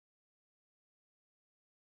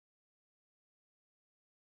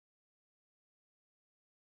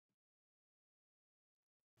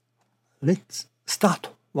Let's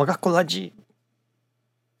start 我が子ラジ。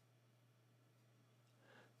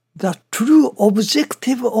The true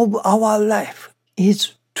objective of our life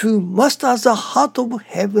is to master the heart of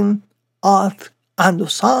heaven, earth, and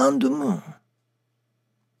sun and moon.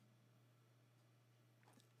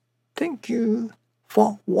 Thank you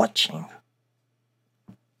for watching.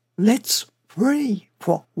 Let's pray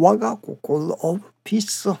for 我が心 of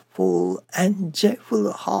peaceful and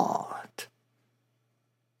joyful heart.